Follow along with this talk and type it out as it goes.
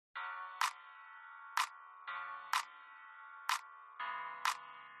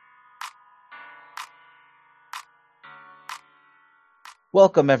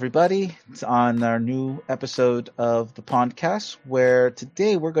Welcome, everybody, on our new episode of the podcast, where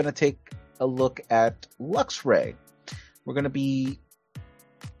today we're going to take a look at Luxray. We're going to be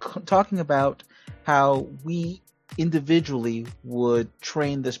talking about how we individually would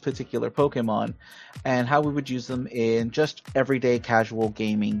train this particular Pokemon and how we would use them in just everyday casual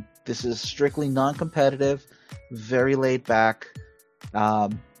gaming. This is strictly non-competitive, very laid back,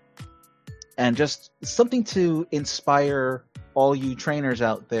 and just something to inspire all you trainers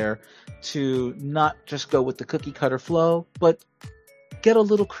out there to not just go with the cookie cutter flow, but get a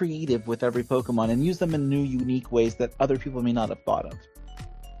little creative with every Pokemon and use them in new, unique ways that other people may not have thought of.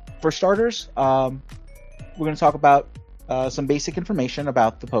 For starters, we're going to talk about some basic information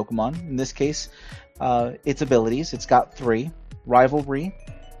about the Pokemon. In this case, its abilities. It's got 3. Rivalry,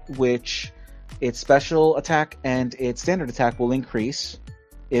 which its special attack and its standard attack will increase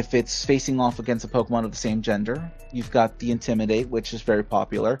if it's facing off against a Pokemon of the same gender. You've got the Intimidate, which is very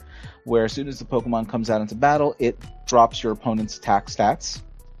popular, where as soon as the Pokemon comes out into battle, it drops your opponent's attack stats.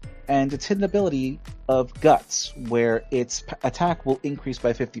 And its hidden ability of Guts, where its attack will increase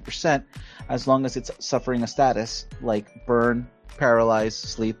by 50% as long as it's suffering a status like Burn, Paralyze,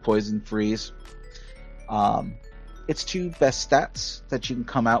 Sleep, Poison, Freeze. Its 2 best stats that you can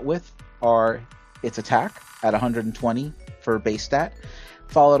come out with are its attack at 120 for base stat,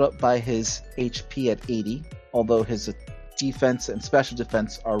 followed up by his HP at 80, although his defense and special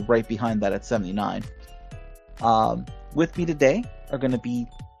defense are right behind that at 79. With me today are going to be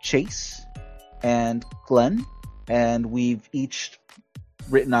Chase and Glen, and we've each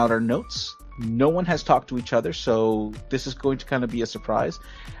written out our notes. No one has talked to each other, so this is going to kind of be a surprise.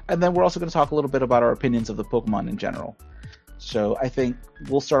 And then we're also going to talk a little bit about our opinions of the Pokemon in general. So I think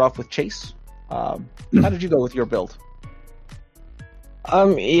we'll start off with Chase. How did you go with your build?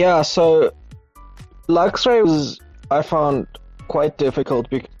 So Luxray I found quite difficult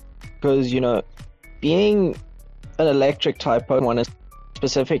because, being an electric type Pokemon, is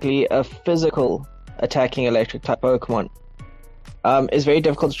specifically a physical attacking electric type Pokemon, is very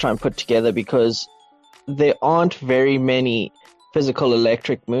difficult to try and put together because there aren't very many physical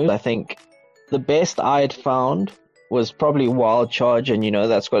electric moves. I think the best I'd found was probably Wild Charge, and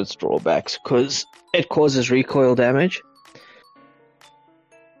that's got its drawbacks because it causes recoil damage.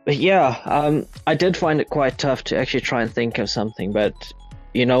 But yeah, I did find it quite tough to actually try and think of something, but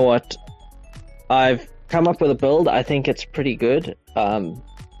you know what? I've come up with a build. I think it's pretty good.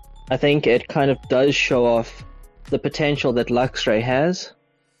 I think it kind of does show off the potential that Luxray has.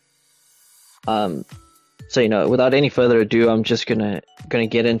 So without any further ado, I'm just gonna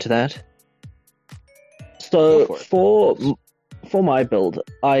get into that. So for my build,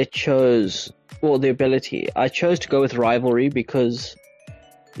 I chose the ability. I chose to go with Rivalry because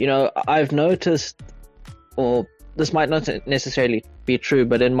I've noticed, or this might not necessarily be true,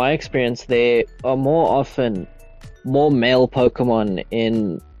 but in my experience, there are more often more male Pokemon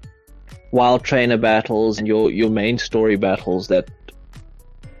in wild trainer battles and your main story battles that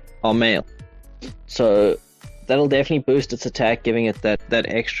are male. So that'll definitely boost its attack, giving it that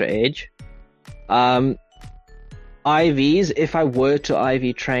extra edge. IVs, if I were to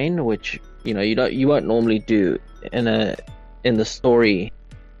IV train, which you won't normally do in the story.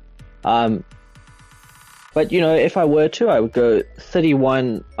 But if I were to, I would go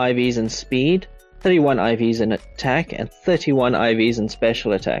 31 IVs in speed, 31 IVs in attack, and 31 IVs in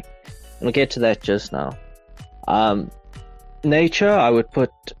special attack. And I'll get to that just now. Nature, I would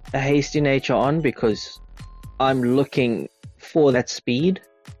put a hasty nature on because I'm looking for that speed.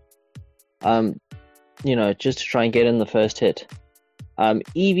 Just to try and get in the first hit.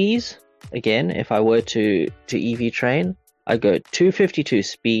 EVs, again, if I were to EV train, I go 252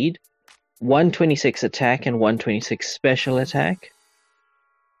 speed, 126 attack, and 126 special attack.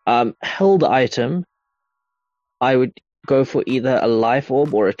 Held item, I would go for either a life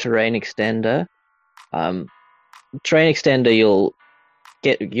orb or a terrain extender. Terrain extender, you'll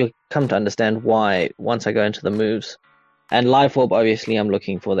come to understand why once I go into the moves. And life orb, obviously, I'm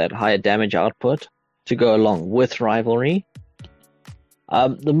looking for that higher damage output to go along with Rivalry.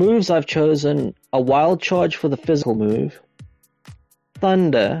 The moves I've chosen are Wild Charge for the physical move,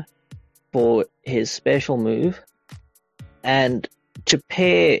 Thunder for his special move, and to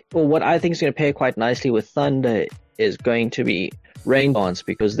pair, or what I think is going to pair quite nicely with Thunder is going to be Rain Dance,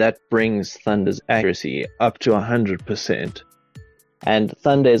 because that brings Thunder's accuracy up to 100%. And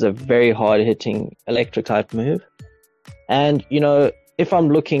Thunder is a very hard-hitting electric type move. And, if I'm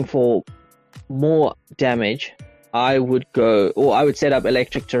looking for more damage, I would set up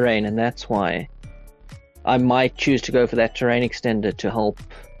Electric Terrain, and that's why I might choose to go for that terrain extender to help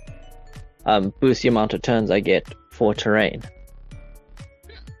boost the amount of turns I get for terrain.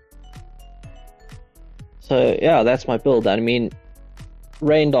 So yeah, that's my build. I mean,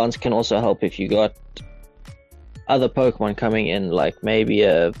 Rain Dance can also help if you got other Pokemon coming in, like maybe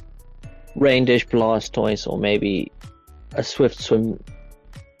a Rain Dish Blastoise or maybe a Swift Swim,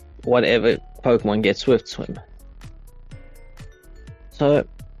 whatever Pokemon gets Swift Swim. So,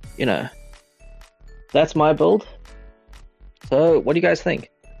 you know, that's my build. So, what do you guys think?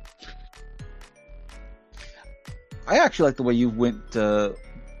 I actually like the way you went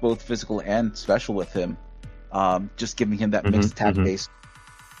both physical and special with him. Just giving him that mixed attack base.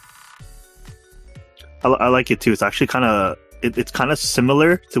 I like it too. It's actually kind of it's kind of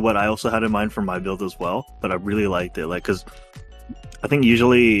similar to what I also had in mind for my build as well. But I really liked it, like, because I think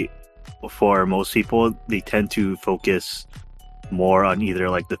usually for most people they tend to focus more on either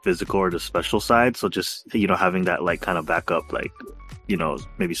like the physical or the special side. So just having that like kind of backup, like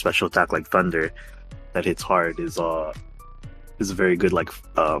maybe special attack like Thunder that hits hard is a very good like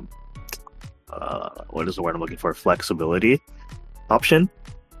what is the word I'm looking for? Flexibility option.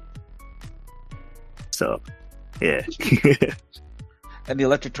 So, yeah. And the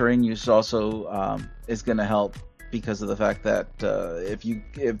electric terrain use also is going to help because of the fact that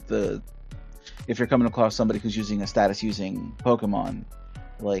if you're coming across somebody who's using a status using Pokemon,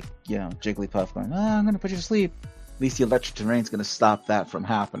 like Jigglypuff going, I'm going to put you to sleep. At least the electric terrain is going to stop that from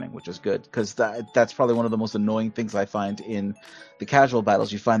happening, which is good because that's probably one of the most annoying things I find in the casual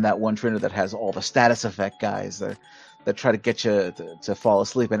battles. You find that one trainer that has all the status effect guys that try to get you to fall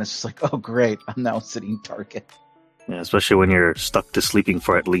asleep, and it's just like, oh great, I'm now sitting target. Yeah, especially when you're stuck to sleeping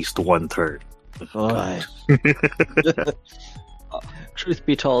for at least 1/3. Oh. Truth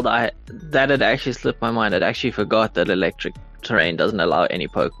be told, that had actually slipped my mind. I'd actually forgot that electric terrain doesn't allow any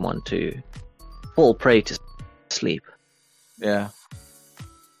Pokemon to fall prey to sleep. Yeah.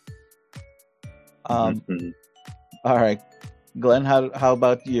 All right, Glenn, how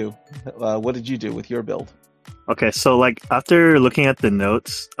about you? What did you do with your build? Okay, so like after looking at the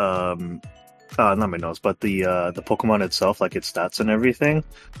notes, not my notes, but the Pokemon itself, like its stats and everything,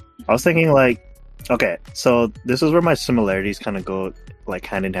 I was thinking like, okay, so this is where my similarities kind of go like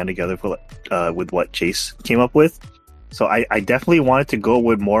hand in hand together with what Chase came up with. So I definitely wanted to go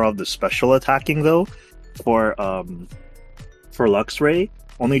with more of the special attacking though for Luxray,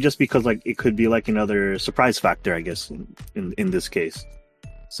 only just because like it could be like another surprise factor, I guess, in this case.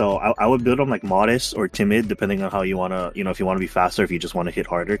 So I would build him like modest or timid, depending on how you want to, if you want to be faster, if you just want to hit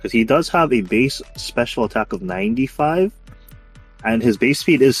harder. Because he does have a base special attack of 95, and his base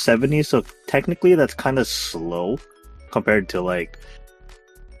speed is 70, so technically that's kind of slow compared to like,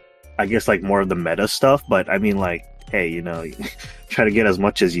 I guess like more of the meta stuff. But I mean like, hey, try to get as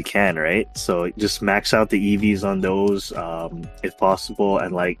much as you can, right? So just max out the EVs on those, if possible,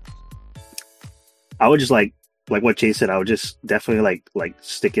 and like, I would just like what Chase said, I would just definitely like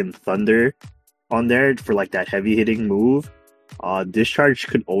stick in Thunder on there for like that heavy hitting move. Discharge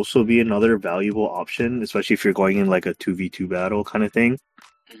could also be another valuable option, especially if you're going in like a 2v2 battle kind of thing.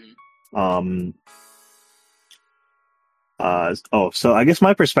 So I guess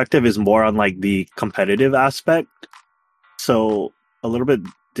my perspective is more on like the competitive aspect. So a little bit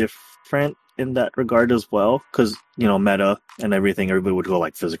different in that regard as well, because meta and everything, everybody would go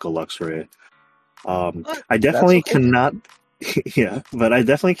like physical Luxray. I definitely cannot. Yeah, but I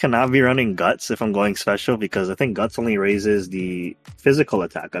definitely cannot be running Guts if I'm going special, because I think Guts only raises the physical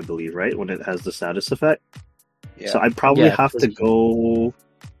attack, I believe, right? When it has the status effect. Yeah. So I'd probably have to go.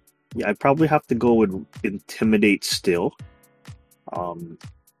 Yeah, I'd probably have to go with Intimidate still.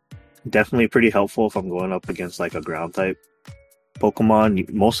 Definitely pretty helpful if I'm going up against like a ground type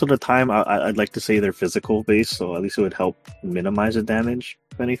Pokemon. Most of the time, I'd like to say they're physical based, so at least it would help minimize the damage.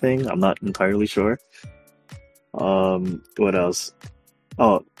 If anything, I'm not entirely sure. What else?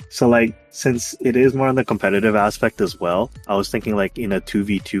 Oh, so like since it is more on the competitive aspect as well, I was thinking like in a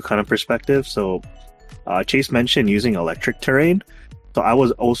 2v2 kind of perspective. So Chase mentioned using electric terrain, so I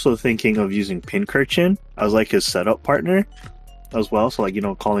was also thinking of using Pincurchin as like his setup partner as well. So like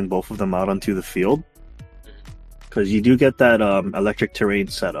calling both of them out onto the field, because you do get that electric terrain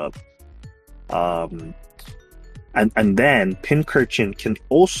setup. And then Pincurchin can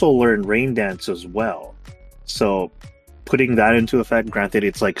also learn Rain Dance as well. So putting that into effect, granted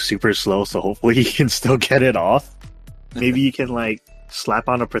it's like super slow, so hopefully you can still get it off. Maybe you can like slap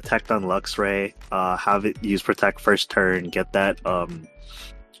on a Protect on Luxray, have it use Protect first turn, get that,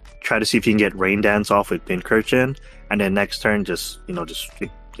 try to see if you can get Rain Dance off with Pincurchin, and then next turn just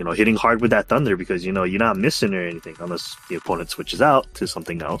hitting hard with that Thunder, because you're not missing or anything unless the opponent switches out to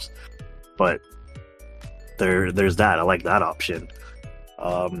something else. But there's that. I like that option.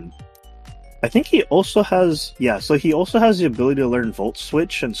 I think he also has, so he also has the ability to learn Volt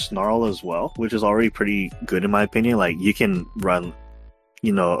Switch and Snarl as well, which is already pretty good in my opinion. Like, you can run,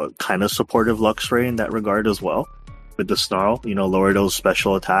 kind of supportive Luxray in that regard as well with the Snarl, lower those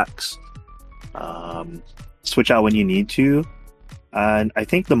special attacks, switch out when you need to. And I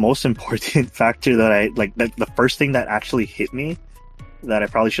think the most important factor that the first thing that actually hit me that I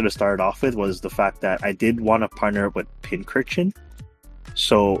probably should have started off with was the fact that I did want to partner up with Pincurchin.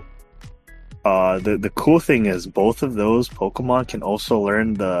 So, the cool thing is both of those Pokemon can also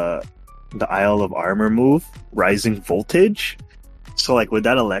learn the Isle of Armor move, Rising Voltage. So like with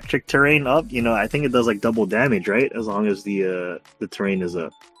that electric terrain up, I think it does like double damage, right? As long as the terrain is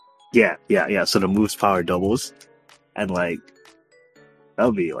yeah. So the move's power doubles, and like that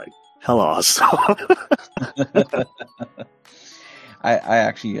would be like hella awesome. I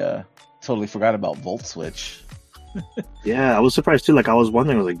actually totally forgot about Volt Switch. Yeah, I was surprised too. Like, I was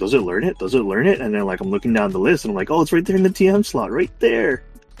wondering, I was like, does it learn it? Does it learn it? And then like I'm looking down the list, and I'm like, oh, it's right there in the TM slot, right there.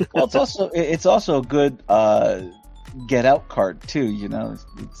 Well, it's also a good get out card too.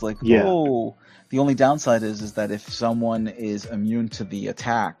 It's like, oh, the only downside is that if someone is immune to the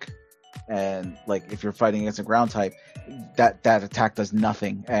attack, and like if you're fighting against a ground type, that attack does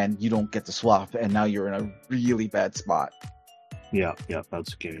nothing, and you don't get to swap, and now you're in a really bad spot. Yeah,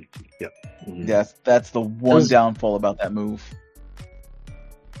 that's good. Yep. Mm-hmm. Yes, that's the one downfall about that move.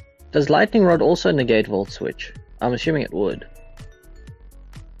 Does Lightning Rod also negate Volt Switch? I'm assuming it would.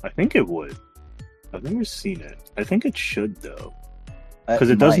 I think it would. I've never seen it. I think it should though, because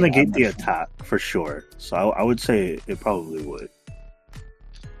it does negate the attack for sure. So I would say it probably would.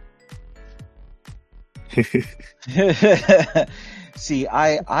 See,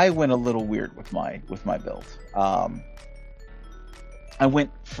 I went a little weird with my build. I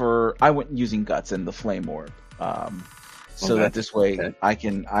went using Guts and the Flame Orb, so that this way I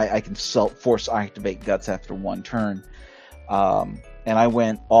can force activate Guts after one turn, and I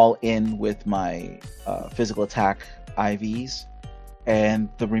went all in with my physical attack IVs, and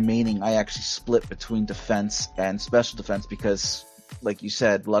the remaining I actually split between defense and special defense because, like you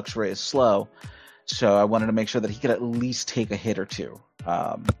said, Luxray is slow, so I wanted to make sure that he could at least take a hit or two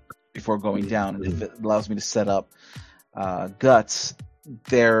before going down, and if it allows me to set up Guts,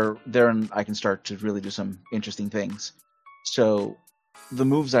 there I can start to really do some interesting things. So the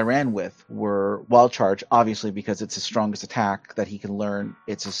moves I ran with were Wild Charge, obviously because it's his strongest attack that he can learn.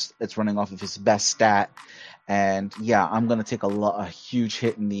 It's running off of his best stat, and yeah, I'm gonna take a huge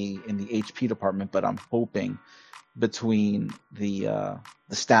hit in the HP department, but I'm hoping between the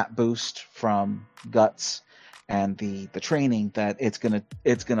stat boost from Guts and the training that it's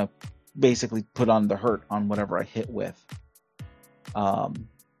gonna basically put on the hurt on whatever I hit with.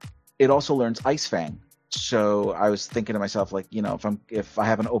 It also learns Ice Fang, so I was thinking to myself, like, if I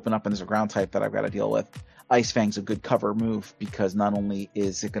have an open up and there's a ground type that I've got to deal with, Ice Fang's a good cover move because not only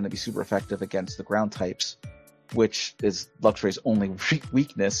is it going to be super effective against the ground types, which is Luxray's only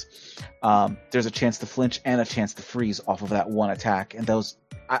weakness, there's a chance to flinch and a chance to freeze off of that one attack, and those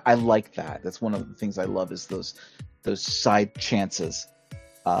I like that. That's one of the things I love is those side chances.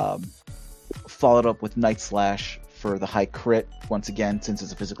 Followed up with Night Slash for the high crit. Once again, since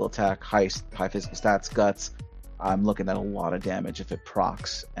it's a physical attack, high physical stats, Guts, I'm looking at a lot of damage if it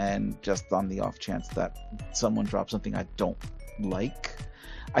procs, and just on the off chance that someone drops something I don't like,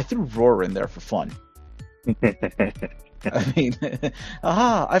 I threw Roar in there for fun. I mean,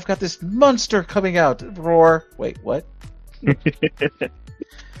 aha, I've got this monster coming out. Roar. Wait, what?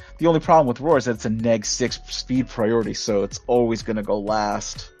 The only problem with Roar is that it's a -6 speed priority, so it's always going to go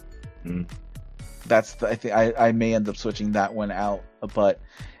last. I think I may end up switching that one out, but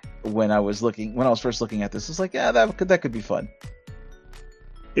when I was first looking at this, I was like, yeah, that could be fun.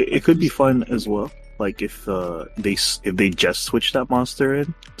 It could be fun as well. Like if they just switch that monster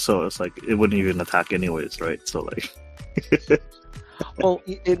in, so it's like it wouldn't even attack anyways, right? So like, well,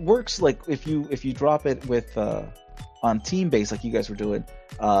 it works like if you drop it with on team base like you guys were doing,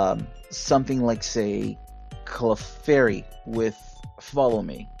 something like say Clefairy with Follow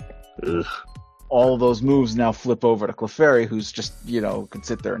Me. Ugh. All those moves now flip over to Clefairy, who's just, can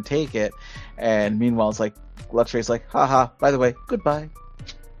sit there and take it. And meanwhile, it's like, Luxray's like, haha, by the way, goodbye.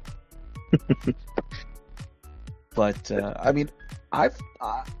 But, other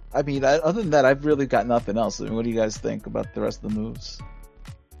than that, I've really got nothing else. I mean, what do you guys think about the rest of the moves?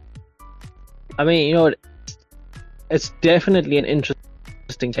 I mean, what? It's definitely an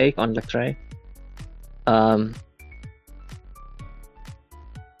interesting take on Luxray.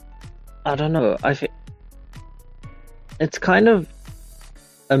 I don't know. I think it's kind of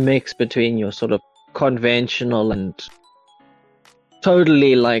a mix between your sort of conventional and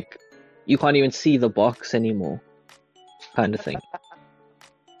totally like you can't even see the box anymore, kind of thing.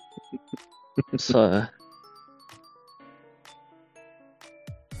 So,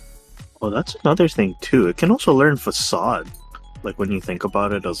 Well, that's another thing too. It can also learn facade. Like when you think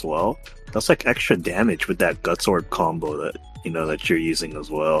about it as well, that's like extra damage with that Guts Orb combo that that you're using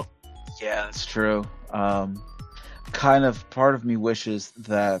as well. Yeah, that's true. Kind of part of me wishes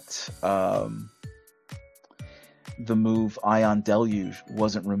that the move Ion Deluge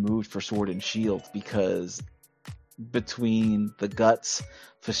wasn't removed for Sword and Shield, because between the Guts,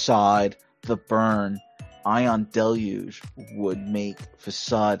 Facade, the Burn, Ion Deluge would make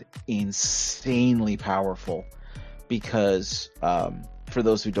Facade insanely powerful. Because for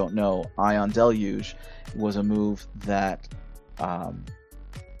those who don't know, Ion Deluge was a move that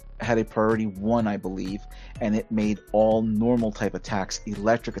had a priority 1, I believe, and it made all normal type attacks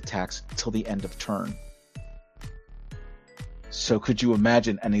electric attacks till the end of turn. So could you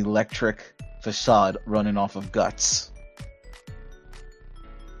imagine an electric Facade running off of Guts?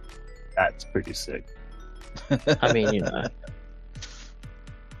 That's pretty sick. I mean,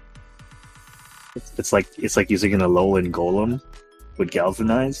 It's like using an Alolan Golem with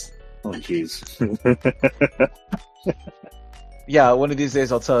Galvanize. Oh jeez. Yeah, one of these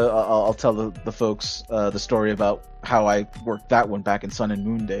days I'll tell the folks the story about how I worked that one back in Sun and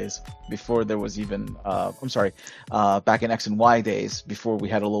Moon days, before there was even back in X and Y days, before we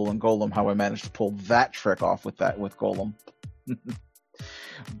had Alolan Golem, how I managed to pull that trick off with Golem.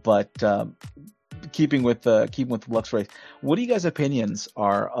 But keeping with Luxray, what do you guys' opinions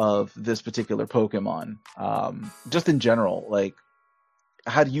are of this particular Pokemon? Just in general, like,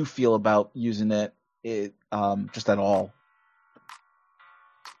 how do you feel about using it just at all?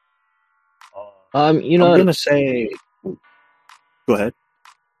 I'm gonna say, go ahead.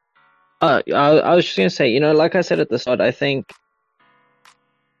 I was just gonna say, like I said at the start, I think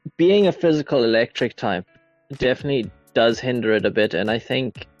being a physical electric type definitely does hinder it a bit, and I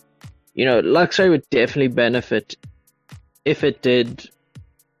think Luxray would definitely benefit if it did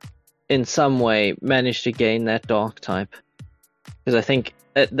in some way manage to gain that dark type, because I think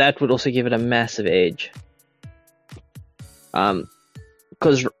that would also give it a massive edge.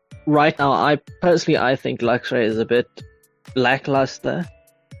 Because right now, I think Luxray is a bit lackluster.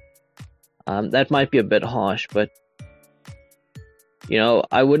 That might be a bit harsh, but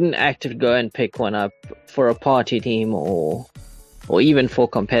I wouldn't actively go and pick one up for a party team or even for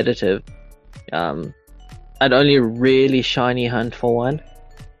competitive. I'd only really shiny hunt for one.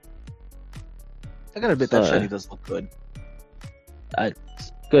 I gotta admit that shiny does look good.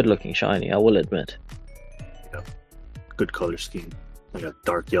 It's good looking shiny, I will admit. Yeah. Good color scheme. Like a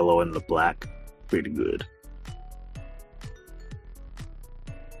dark yellow and the black. Pretty good.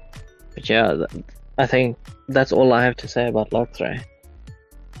 But yeah, I think that's all I have to say about Luxray.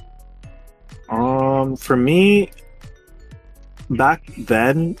 For me, back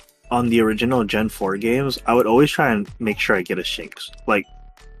then on the original Gen 4 games, I would always try and make sure I get a Shinx. Like,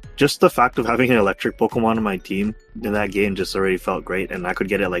 just the fact of having an electric Pokemon on my team in that game just already felt great, and I could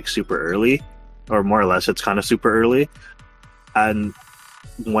get it like super early, or more or less it's kind of super early. And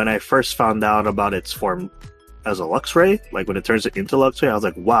when I first found out about its form as a Luxray, like when it turns it into Luxray, I was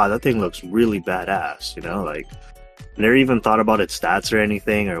like, wow, that thing looks really badass, like, I never even thought about its stats or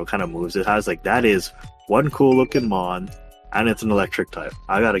anything, or what kind of moves it has. Like, that is one cool looking Mon, and it's an electric type.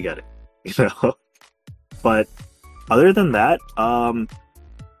 I gotta get it, But other than that, I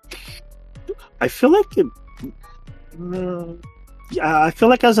feel like it. Yeah, I feel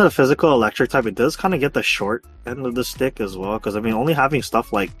like as a physical electric type, it does kind of get the short end of the stick as well. Because I mean, only having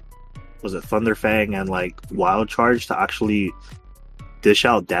stuff like, was it Thunderfang and like Wild Charge to actually dish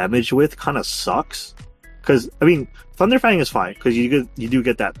out damage with kind of sucks. Because I mean, Thunderfang is fine because you do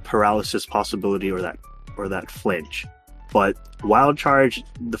get that paralysis possibility or that flinch. But Wild Charge,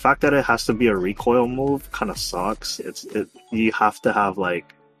 the fact that it has to be a recoil move kind of sucks. You have to have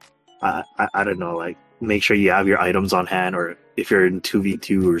like, I don't know, like, make sure you have your items on hand, or if you're in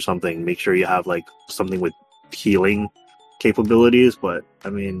 2v2 or something, make sure you have like something with healing capabilities. But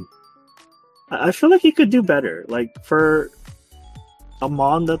I mean, I feel like you could do better. Like, for a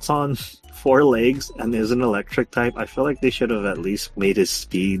Mon that's on 4 legs and is an electric type, I feel like they should have at least made his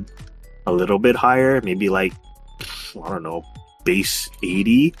speed a little bit higher. Maybe like, I don't know, base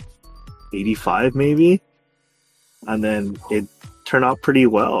 80, 85 maybe. And then it turned out pretty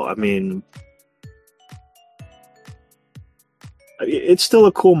well. I mean, it's still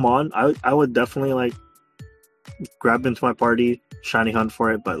a cool Mon. I would definitely like grab into my party, shiny hunt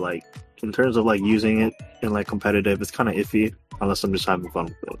for it, but like in terms of like using it in like competitive, it's kind of iffy unless I'm just having fun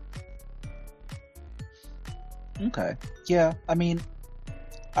with it. Okay. Yeah, I mean,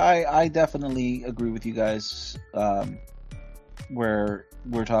 I definitely agree with you guys. Where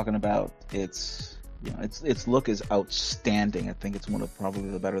we're talking about its look is outstanding. I think it's one of probably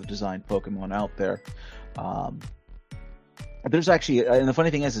the better designed Pokemon out there. Um, there's actually, and the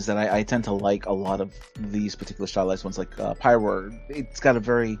funny thing is that I tend to like a lot of these particular stylized ones, like Pyroar. It's got a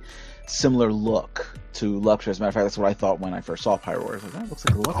very similar look to Luxray. As a matter of fact, that's what I thought when I first saw Pyroar. I was like, that looks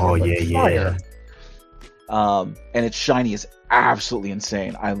like a Luxray. Oh yeah. And its shiny is absolutely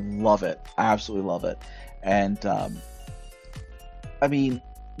insane. I love it. I absolutely love it. And I mean,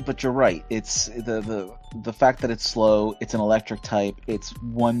 but you're right. It's the fact that it's slow. It's an electric type. Its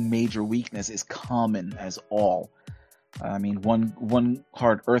one major weakness is common as all. I mean, one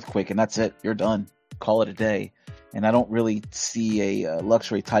hard earthquake and that's it. You're done. Call it a day. And I don't really see a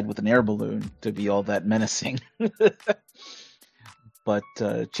Luxray tied with an air balloon to be all that menacing. But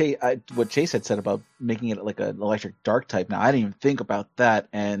what Chase had said about making it like an electric dark type, now I didn't even think about that,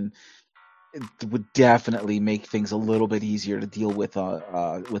 and it would definitely make things a little bit easier to deal with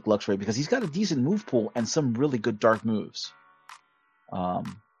Luxray, because he's got a decent move pool and some really good dark moves.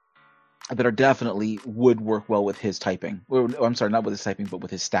 That are definitely would work well with his typing. I'm sorry, not with his typing, but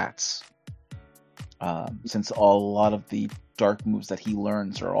with his stats. Since a lot of the dark moves that he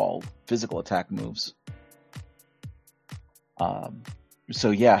learns are all physical attack moves.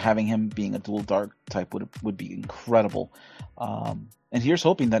 So yeah, having him being a dual dark type would be incredible. And here's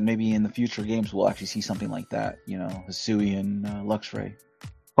hoping that maybe in the future games we'll actually see something like that. Hisuian Luxray.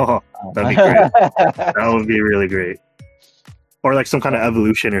 Oh, that'd be great. That would be really great. Or like some kind of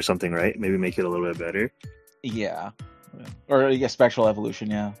evolution or something, right? Maybe make it a little bit better. Yeah. Or spectral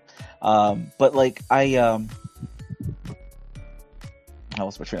evolution, yeah. But like I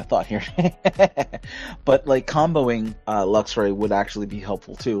lost my train of thought here. But like comboing Luxray would actually be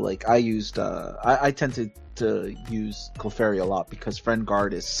helpful too. Like I used I tend to use Clefairy a lot because Friend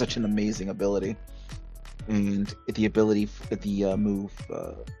Guard is such an amazing ability. And the ability the move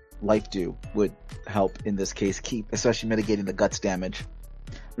Life Dew would help in this case, especially mitigating the guts damage.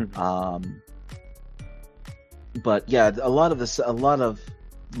 Mm-hmm. But yeah, a lot of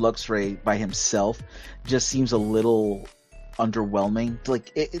Luxray by himself just seems a little underwhelming.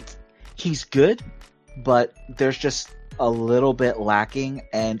 Like he's good, but there's just a little bit lacking,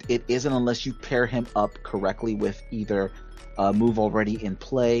 and it isn't unless you pair him up correctly with either a move already in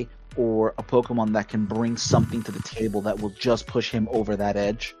play or a Pokemon that can bring something to the table that will just push him over that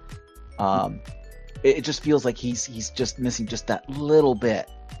edge. It just feels like he's just missing just that little bit.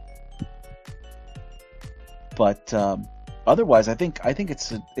 But otherwise, I think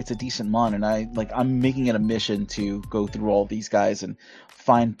it's a decent mon, and I'm making it a mission to go through all these guys and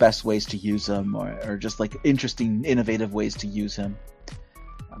find best ways to use them, or just like interesting, innovative ways to use him.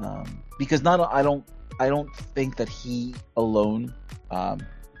 Because I don't think that he alone,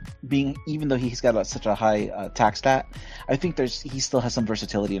 even though he's got such a high attack stat, I think he still has some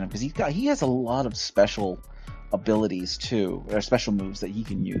versatility in him, because he has a lot of special abilities too, or special moves that he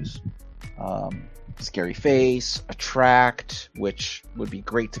can use. Scary Face, Attract, which would be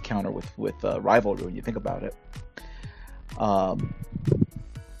great to counter with Rivalry when you think about it.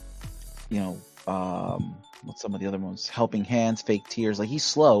 What's some of the other ones? Helping Hands, Fake Tears. Like, he's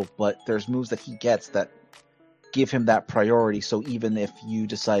slow, but there's moves that he gets that give him that priority. So even if you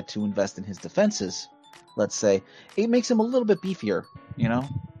decide to invest in his defenses, let's say, it makes him a little bit beefier,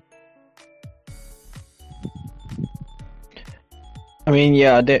 I mean,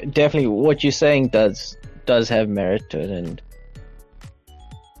 yeah, definitely what you're saying does have merit to it, and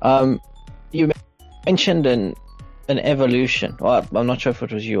you mentioned an evolution. Well, I'm not sure if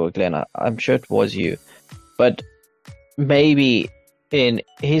it was you or Glen. I'm sure it was you, but maybe in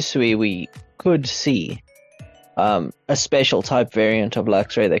history we could see a special type variant of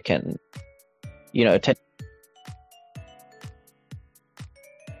Luxray that can,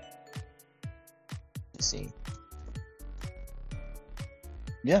 see.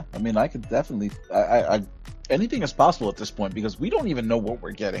 Yeah, I mean, I could definitely. I anything is possible at this point, because we don't even know what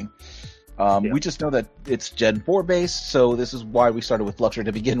we're getting. We just know that it's Gen 4 based, so this is why we started with Luxray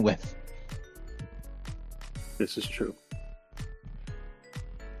to begin with. This is true.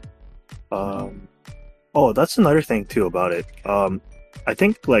 Oh, that's another thing too about it. I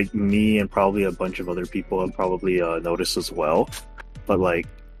think like me and probably a bunch of other people have probably noticed as well. But like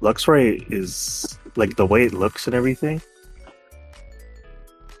Luxray is like the way it looks and everything.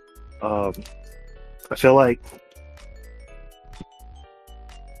 I feel like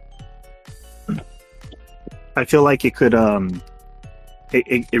it could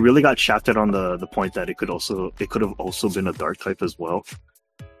it really got shafted on the point that it could have also been a dark type as well.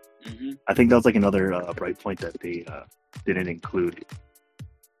 Mm-hmm. I think that was like another bright point that they didn't include.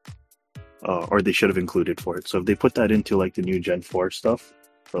 or they should have included for it. So if they put that into like the new Gen 4 stuff,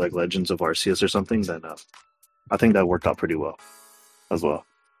 for like Legends of Arceus or something, then I think that worked out pretty well as well.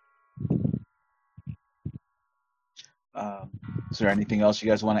 Is there anything else you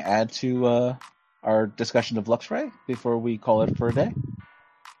guys want to add to our discussion of Luxray before we call it for a day?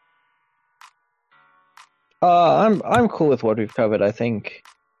 I'm cool with what we've covered. I think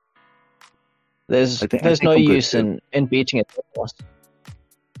there's no use in beating it.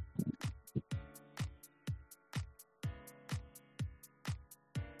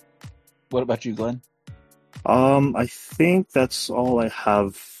 What about you, Glenn? I think that's all I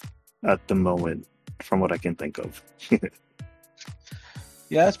have at the moment, from what I can think of.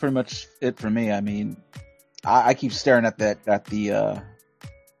 Yeah, that's pretty much it for me. I mean, I keep staring at the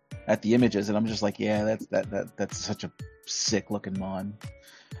images, and I'm just like, yeah, that's such a sick looking mon.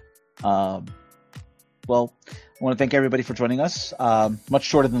 Well, I want to thank everybody for joining us. Much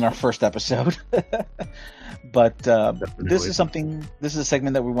shorter than our first episode, but this is a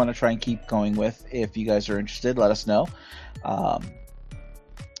segment that we want to try and keep going with. If you guys are interested, let us know.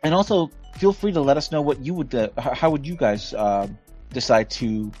 And also feel free to let us know what you would, how would you guys decide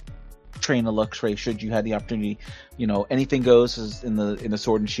to train a Luxray should you have the opportunity. You know, anything goes is in the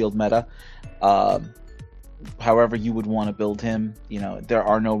Sword and Shield meta. However you would want to build him, you know, there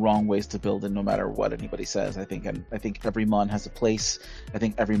are no wrong ways to build him, no matter what anybody says. I think every mon has a place. I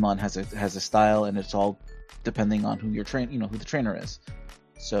think every mon has a style, and it's all depending on who who the trainer is.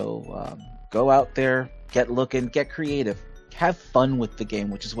 So go out there, get looking, get creative, have fun with the game,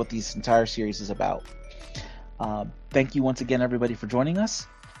 which is what this entire series is about. Thank you once again, everybody, for joining us,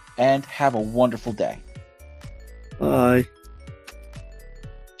 and have a wonderful day. Bye.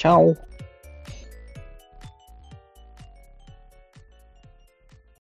 Ciao.